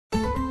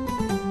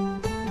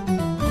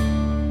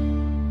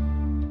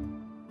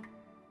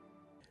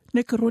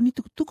Ne karoni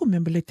tukutuku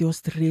membele te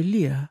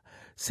Ositerelia,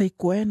 sai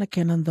koe na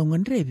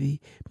kenandaungan revi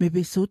me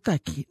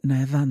Veisautaki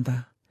na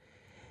edhanda.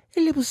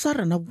 Ele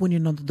busara na buni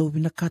nonda dobi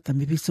na kata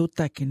me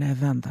Veisautaki na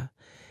edhanda.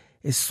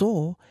 E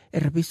so,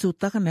 era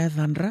Veisautaka na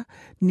edhandra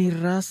ni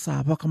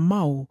rasa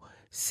vakacava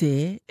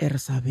se era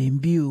sa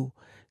vembiu.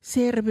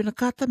 Se era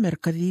binakata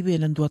merkadive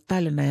na ndua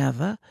tale na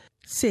edha,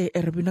 se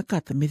era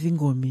binakata me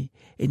dhingomi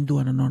e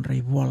ndua na nonra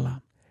i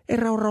vola.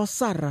 Era ora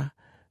sara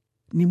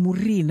ni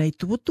muri na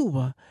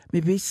itubutuba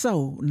me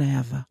Veisau na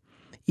edha.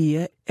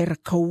 Ia era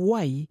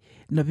kauai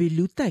na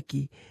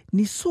Veisautaki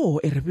ni so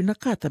era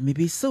binakata me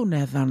Veisau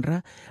na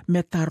edhandra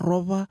me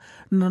tarova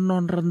na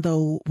nonra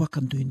ndau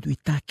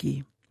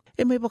wakanduinduitaki.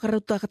 E mai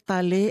wakarautaka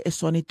tale e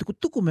soani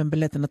tukutuku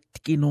membeleta na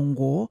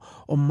tikinongo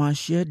o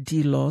Marcia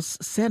de los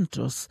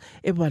Santos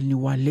e walni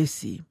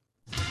walesi.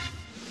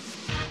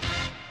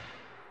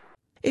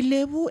 E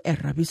levu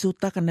era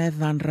Veisautaka na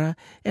edhandra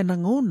e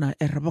nangauna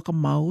era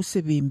wakamau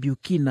se vembiu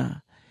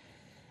kina.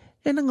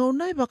 E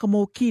nangauna e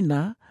wakamau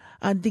kina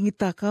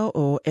andingitaka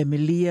o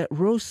Emilia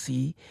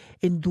Rossi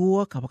e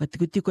ndua ka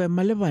wakatikutiko e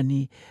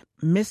malewani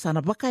me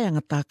sana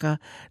wakayangataka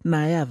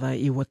na edha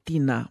i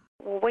watina.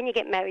 When you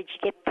get married,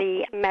 you get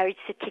the marriage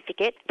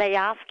certificate. They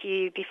ask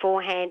you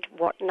beforehand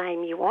what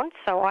name you want.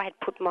 So I had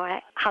put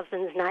my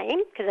husband's name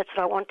because that's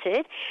what I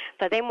wanted.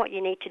 But then what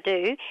you need to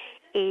do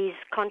is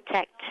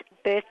contact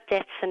birth,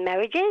 deaths and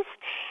marriages,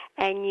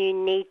 and you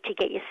need to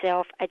get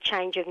yourself a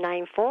change of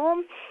name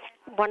form.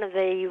 One of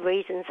the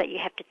reasons that you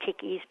have to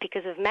tick is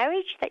because of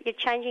marriage, that you're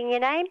changing your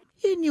name.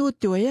 E ni o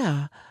te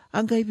oia,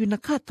 anga i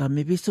binakata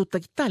me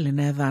Veisautaki tale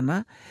na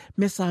edhana,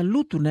 me sa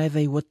lutu na edha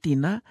i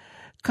watina,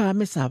 ka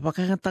me sa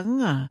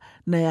wakagatanga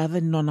na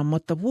edha nona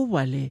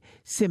matavuwale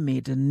se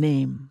maiden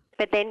name.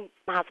 But then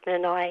my husband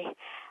and I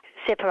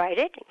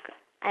separated,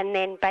 and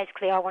then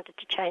basically I wanted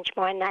to change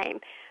my name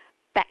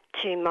back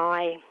to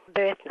my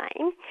birth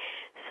name.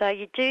 So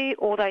you do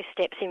all those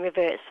steps in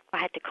reverse. I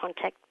had to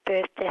contact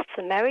birth, deaths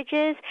and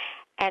marriages,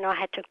 and I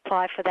had to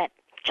apply for that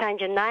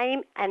change of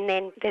name, and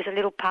then there's a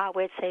little part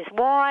where it says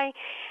why,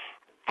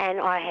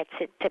 and I had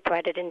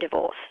separated and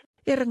divorced.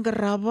 E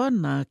rangarava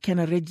na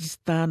kena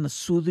register na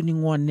sudu ni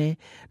ngone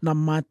na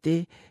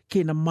mate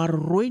ke na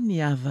maroroi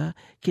ni adha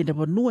ke na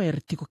vanua e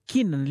ratiko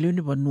kina na leo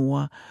ni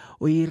vanua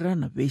o ira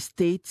na Bay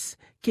States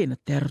ke na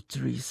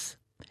Territories.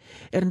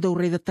 E randau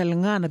reida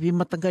talanga na vi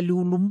matangali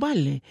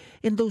ulumbale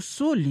e ndau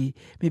soli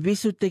me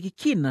Veisautaki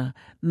kina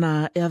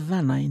na e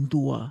adhana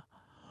indua.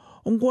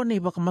 Ongone i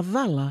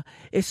wakamadhala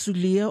e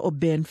sulia o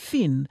Ben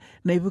Finn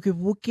na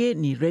iwuke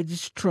ni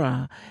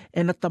registrar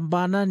e na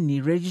tambana ni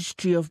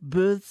Registry of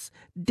Births,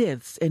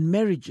 Deaths and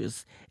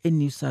Marriages in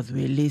New South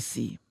Wales.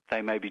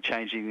 They may be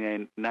changing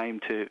their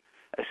name to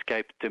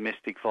escape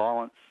domestic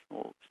violence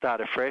or start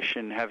afresh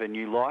and have a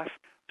new life.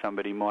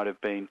 Somebody might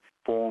have been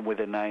born with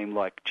a name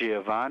like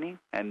Giovanni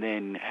and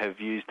then have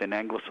used an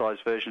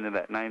anglicised version of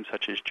that name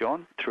such as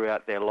John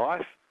throughout their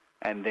life.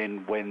 And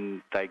then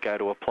when they go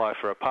to apply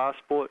for a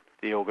passport,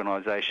 the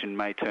organisation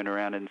may turn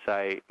around and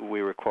say,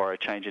 we require a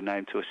change of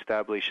name to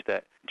establish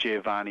that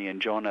Giovanni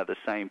and John are the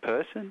same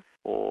person,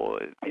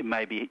 or it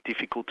may be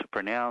difficult to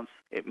pronounce.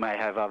 It may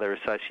have other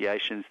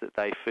associations that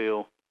they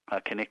feel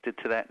are connected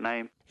to that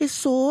name. E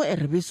so e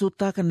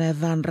Veisautaka na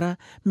edhandra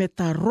me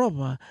tā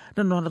roba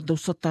na nona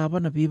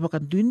dausatava na viva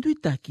kan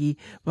duinduitaki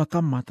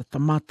wakamata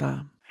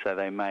tamata. So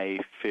they may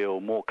feel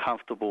more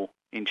comfortable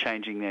in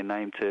changing their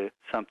name to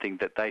something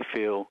that they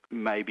feel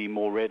may be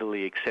more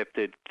readily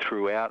accepted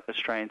throughout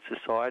Australian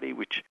society,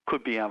 which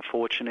could be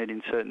unfortunate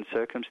in certain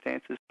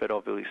circumstances, but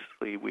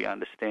obviously we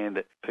understand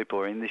that people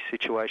are in this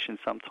situation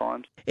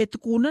sometimes. E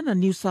tukuna na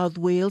New South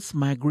Wales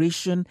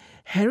Migration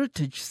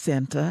Heritage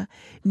Centre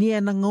ni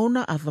e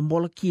nangauna a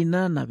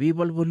thamolakina na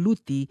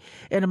vivalvaluti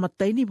e na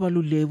mataini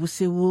walu levu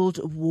se World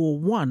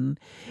War I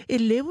e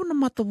levu na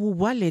matawu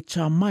wale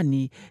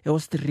chamani e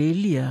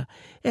Ositerelia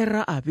e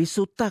ra a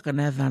Veisautaka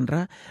na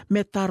edhandra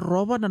me tā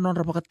roba na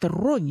nonra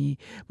wakaterongi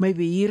mai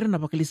ve ira na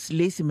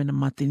wakalisilesi me na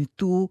matini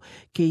tu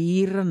ke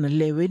ira na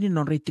leweni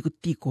nonra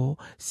tiko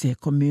se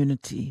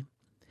community.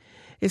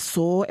 E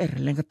so e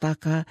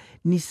relengataka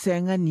ni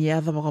senga ni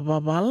adha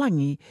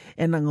wakababalangi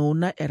e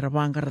nangauna e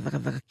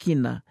rawangara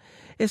kina.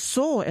 E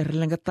so e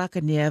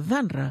relengataka ni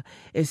adhanra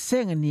e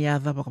senga ni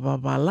adha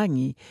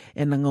wakababalangi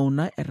e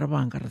nangauna e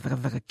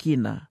rawangara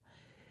kina.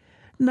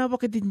 Na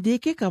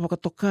wakatindeke ka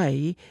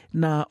wakatokai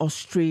na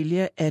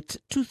Australia at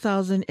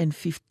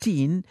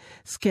 2015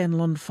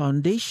 Scanlon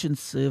Foundation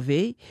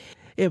Survey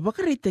e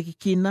wakareita ki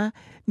kina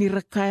ni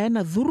rakaya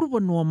na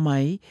dhurubanua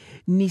mai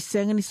ni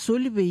senga ni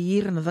solive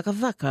ira na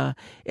dhaka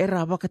e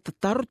ra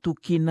wakatataru tu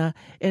kina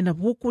e na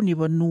wuku ni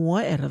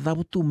wanua e ra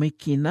dhabutu mai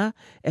kina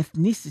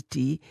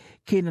ethnicity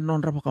ke na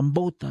non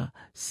rapakambota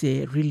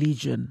se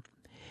religion.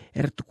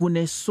 E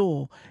ratukune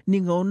so,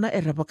 ni ngauna e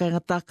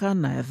rapakaingataka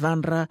na e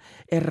dhanra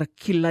e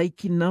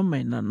rakilaikina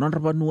mai na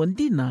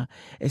nonrabanuandina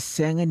e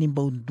senga ni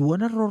baundua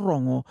na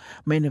rorongo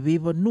mai na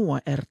viva nua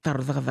e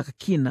ratarodhakadhaka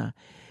kina.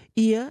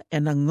 Ia e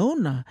na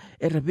ngauna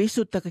e ra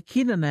Veisautaka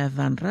kina na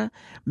adhanra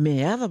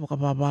me adha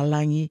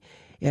wakapapalangi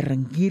e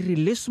rangiri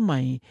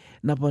lesumai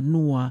na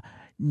vanua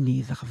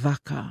ni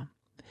dhakadhaka.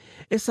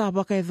 E sa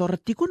waka e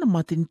dhoratiko na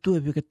matinitu e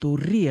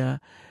Victoria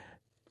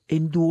e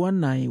ndua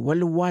nai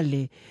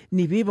wale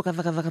ni viva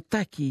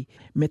kadhakadhakataki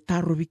me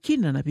taro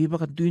vikina na viva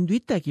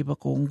kaduinduitaki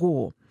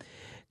vakongo.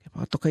 E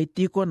pakatoka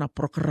itiko na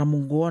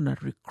programungo na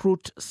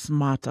Recruit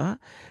Smarter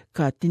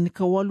ka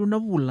tinikawalu na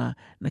vula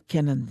na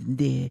kena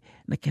nde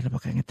na kena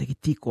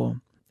bakangatakitiko.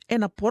 E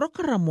na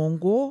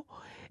programamungo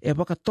e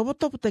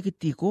wakatopo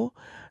takitiko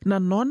na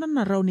nona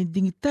na rauni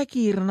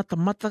dingitaki irana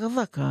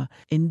tamatakadhaka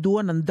e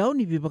ndua na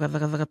ndauni viva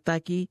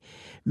kadhakadhakataki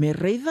me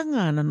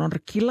reidhanga na nona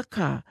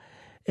kilaka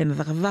e na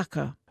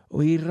dhakadhaka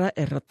o ira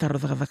e rataro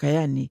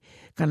dhakadhakayani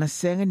kana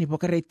senga ni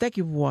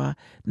wakareitaki vua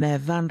na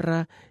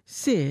adhanra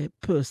se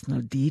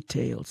personal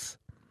details.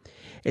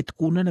 E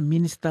tukuna na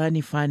Minister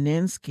ni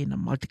Finance ki na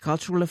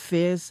Multicultural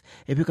Affairs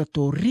e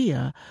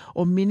Victoria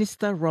o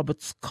Minister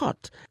Robert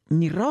Scott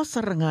ni rao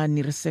saranga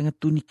ni resenga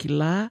tuni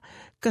kila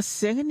ka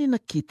senga ni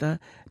nakita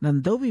na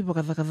ndaubi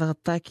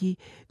wakadhakadhakataki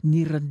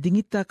ni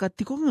randingita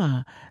katiko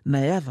nga na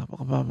yadha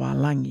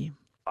wakapapalangi.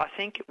 I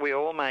think we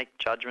all make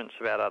judgments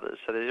about others,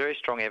 so there's very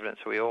strong evidence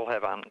that we all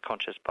have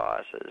unconscious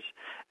biases,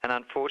 and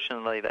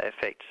unfortunately they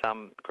affect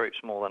some groups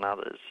more than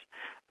others.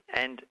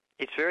 And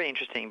it's very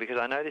interesting because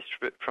I know this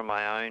from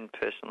my own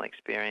personal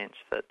experience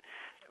that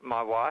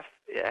my wife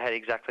had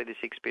exactly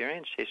this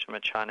experience. She's from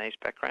a Chinese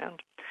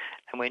background,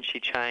 and when she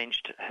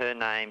changed her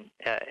name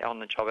on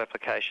the job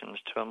applications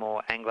to a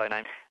more Anglo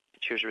name,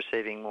 she was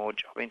receiving more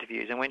job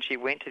interviews. And when she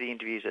went to the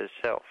interviews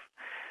herself,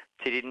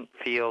 she didn't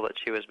feel that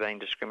she was being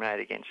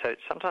discriminated against. So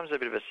it's sometimes a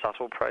bit of a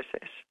subtle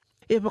process.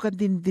 E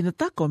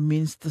wakadinatako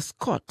Minister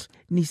Scott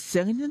ni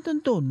sengani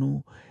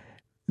tantonu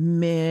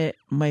me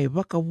mai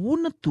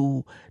wakawuna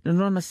tu na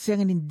nona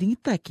sengani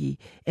dingitaki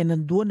e na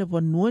ndua ne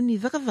wanua ni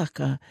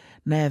dhakadhaka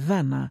na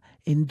edhana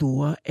e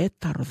ndua e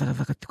taro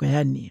dhakadhaka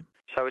tikoyani.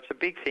 So it's a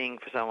big thing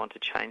for someone to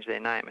change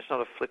their name. It's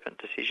not a flippant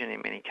decision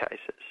in many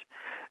cases.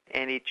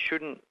 And it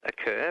shouldn't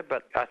occur,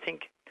 but I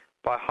think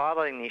by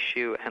highlighting the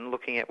issue and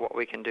looking at what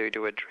we can do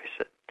to address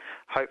it,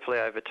 hopefully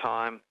over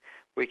time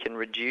we can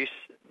reduce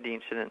the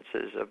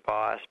incidences of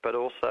bias, but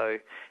also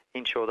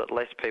ensure that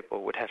less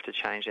people would have to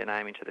change their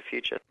name into the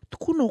future.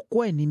 Tukuno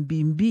koe ni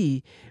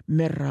mbimbi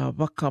mera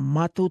waka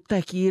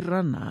matautaki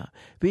irana,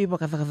 vei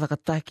waka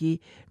thakathakataki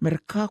mera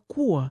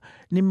kakua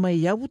ni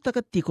mai au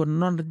takatiko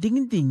na nana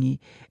dingi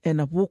e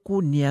na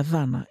woku ni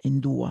adhana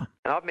indua.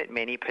 And I've met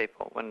many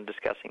people when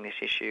discussing this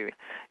issue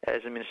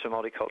as a Minister of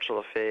Multicultural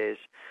Affairs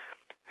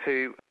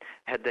who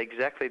had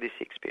exactly this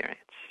experience.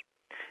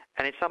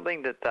 And it's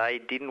something that they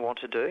didn't want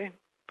to do,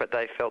 but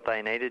they felt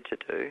they needed to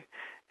do.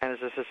 And as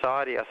a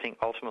society, I think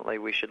ultimately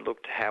we should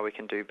look to how we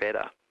can do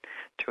better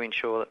to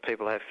ensure that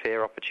people have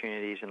fair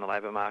opportunities in the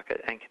labour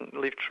market and can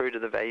live true to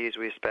the values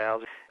we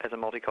espouse as a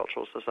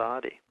multicultural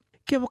society.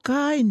 Ke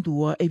waka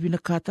indua e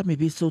vinakata me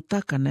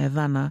Veisautaka na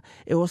edhana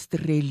e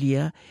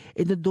Ositerelia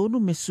e na donu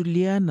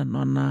mesulia na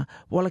nona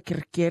wala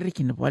kerekere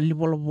ki na wali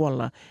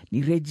wala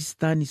ni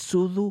register ni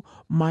sudhu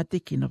mate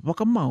ki na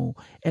wakamau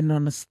e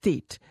nona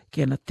state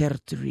ki na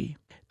territory.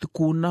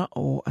 Tukuna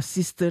o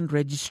Assistant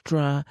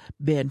Registrar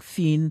Ben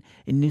Finn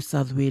in New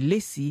South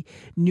Wales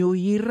ni o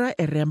ira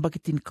e reamba ki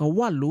tin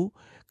kawalu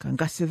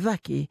kangase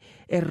dhake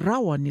e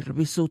rawa ni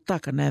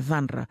Veisautaka na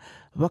edhanra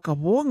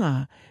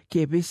wakawonga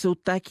ke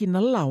Veisautaki na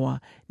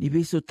lawa ni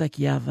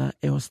Veisautaki adha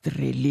e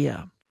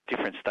Ositerelia.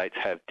 Different states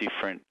have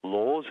different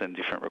laws and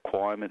different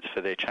requirements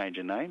for their change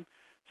of name.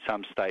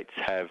 Some states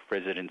have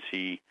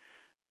residency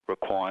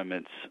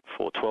requirements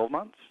for 12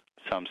 months.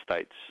 Some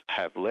states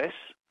have less,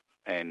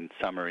 and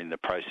some are in the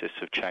process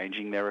of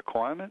changing their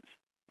requirements.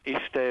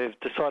 If they've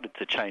decided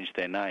to change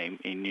their name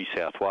in New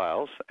South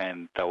Wales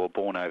and they were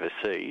born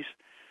overseas,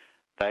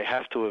 they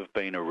have to have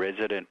been a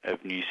resident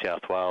of New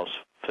South Wales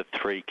for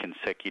 3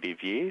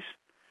 consecutive years.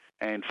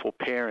 And for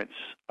parents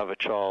of a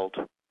child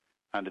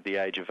under the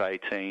age of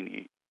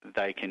 18,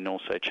 they can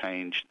also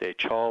change their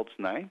child's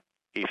name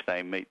if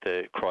they meet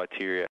the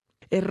criteria.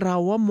 E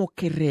rawa mo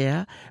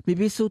kerea me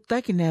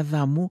Veisautaki na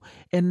adhamu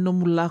e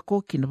nomu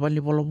lako ki na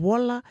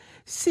wala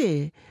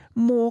se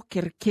mo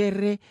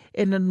kerekere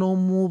e na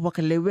nomu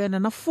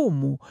wakalewena na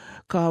fomu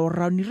ka o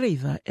rauni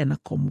reitha e na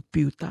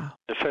komputa.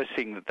 The first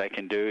thing that they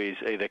can do is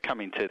either come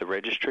into the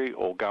registry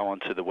or go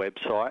onto the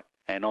website,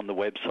 and on the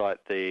website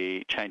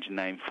the change of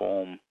name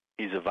form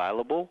is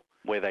available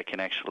where they can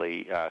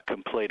actually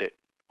complete it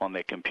on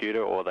their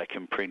computer, or they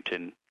can print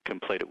and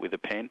complete it with a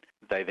pen.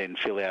 They then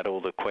fill out all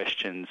the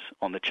questions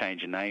on the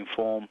change of name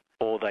form,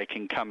 or they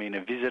can come in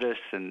and visit us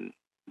and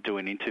do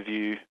an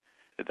interview.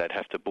 They'd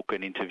have to book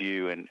an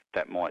interview, and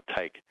that might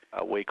take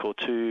a week or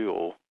 2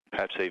 or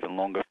perhaps even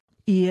longer.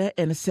 Ia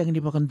e na senga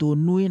ni wakandoa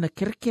nui na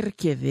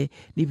kerekere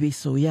ni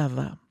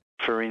Veisauyadha.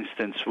 For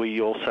instance,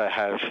 we also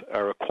have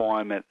a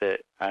requirement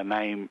that a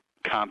name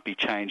can't be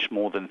changed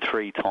more than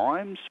 3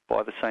 times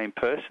by the same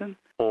person,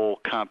 or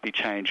can't be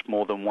changed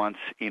more than once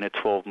in a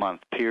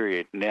 12-month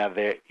period. Now,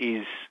 there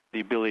is the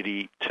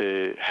ability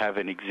to have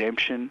an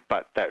exemption,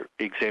 but that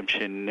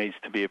exemption needs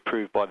to be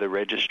approved by the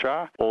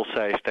registrar.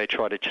 Also, if they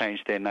try to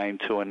change their name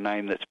to a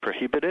name that's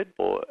prohibited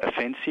or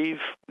offensive,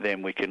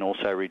 then we can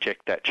also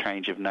reject that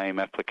change of name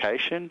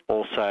application.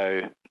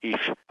 Also,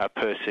 if a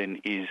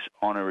person is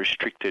on a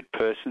restricted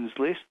persons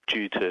list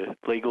due to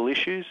legal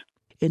issues.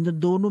 E na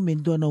dono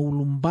mendo na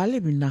ulumbale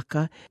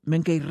minaka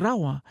mengai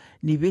rawa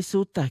ni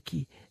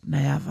Veisautaki na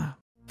yava.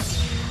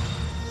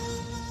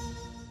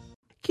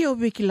 Kia o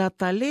wiki la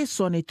tale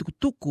so nei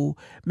tukutuku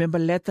memba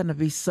leta na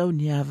Veisau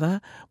ni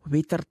yava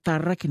wei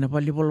tartara ki na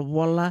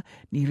waliwala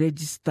ni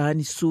register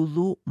ni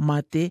sudu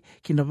mate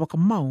ki na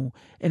wakamau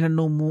e na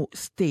nomu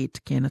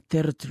state ki na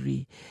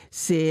territory.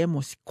 Se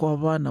mo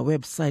sikova na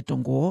website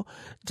ongo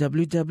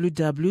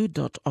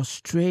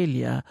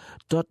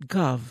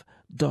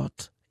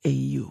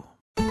www.australia.gov.au.